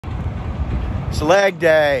It's leg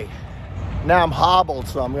day. Now I'm hobbled,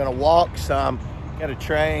 so I'm gonna walk some. Got a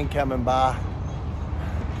train coming by.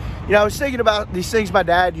 You know, I was thinking about these things my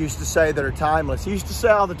dad used to say that are timeless. He used to say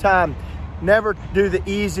all the time, never do the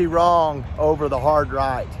easy wrong over the hard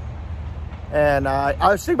right. And I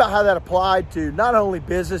was thinking about how that applied to not only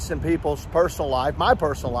business and people's personal life, my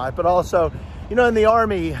personal life, but also, you know, in the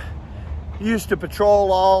Army, you used to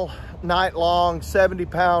patrol all night long,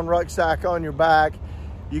 70-pound rucksack on your back.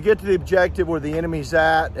 You get to the objective where the enemy's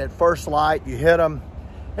at first light, you hit them,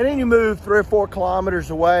 and then you move 3 or 4 kilometers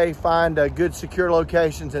away, find good secure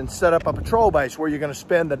locations and set up a patrol base where you're gonna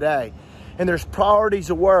spend the day. And there's priorities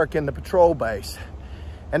of work in the patrol base.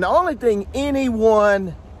 And the only thing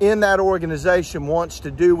anyone in that organization wants to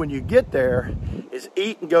do when you get there is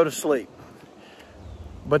eat and go to sleep.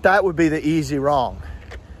 But that would be the easy wrong.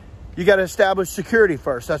 You got to establish security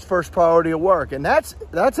first. That's first priority of work. And that's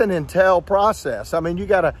an intel process. I mean, you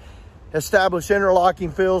got to establish interlocking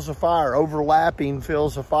fields of fire, overlapping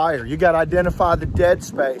fields of fire. You got to identify the dead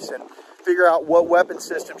space and figure out what weapon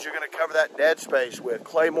systems you're going to cover that dead space with,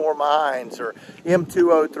 Claymore mines or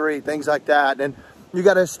M203, things like that. And you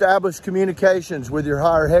got to establish communications with your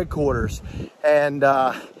higher headquarters. And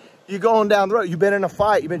you going down the road, you've been in a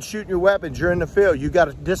fight, you've been shooting your weapons, you're in the field, you got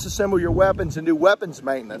to disassemble your weapons and do weapons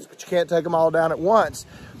maintenance, but you can't take them all down at once.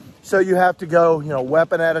 So you have to go, you know,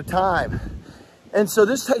 weapon at a time. And so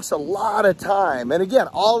this takes a lot of time. And again,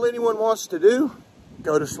 all anyone wants to do,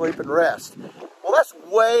 go to sleep and rest. Well, that's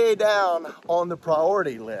way down on the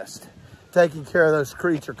priority list. Taking care of those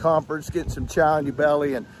creature comforts, getting some chow in your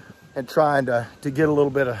belly and trying to get a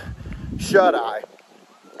little bit of shut-eye.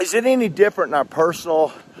 Is it any different in our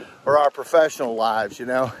personal or our professional lives? You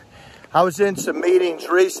know, I was in some meetings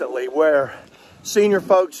recently where senior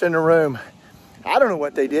folks in the room, I don't know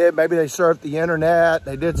what they did. Maybe they surfed the internet,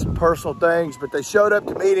 they did some personal things, but they showed up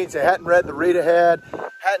to meetings, they hadn't read the read ahead,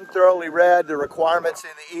 hadn't thoroughly read the requirements in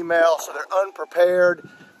the email, so they're unprepared.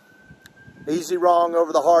 Easy wrong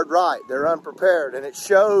over the hard right. They're unprepared, and it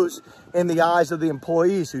shows in the eyes of the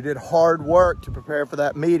employees who did hard work to prepare for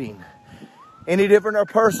that meeting. Any different in our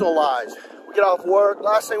personal lives? We get off work,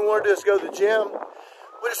 last thing we want to do is go to the gym.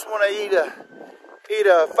 We just want to eat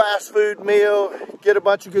a fast food meal, get a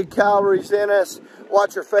bunch of good calories in us,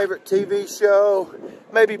 watch our favorite TV show,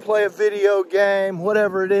 maybe play a video game,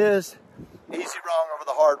 whatever it is. Easy wrong over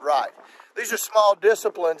the hard right. These are small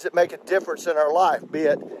disciplines that make a difference in our life, be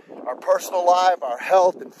it our personal life, our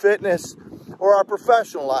health and fitness, or our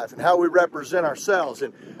professional life and how we represent ourselves.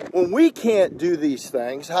 And when we can't do these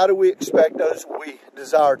things, how do we expect those we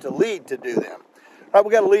desire to lead to do them? Right,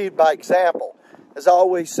 we got to lead by example. As I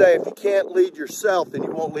always say, if you can't lead yourself, then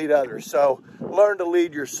you won't lead others. So learn to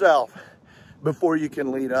lead yourself before you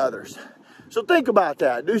can lead others. So think about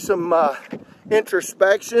that. Do some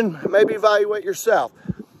introspection, maybe evaluate yourself.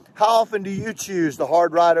 How often do you choose the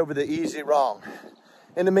hard right over the easy wrong?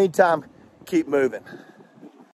 In the meantime, keep moving.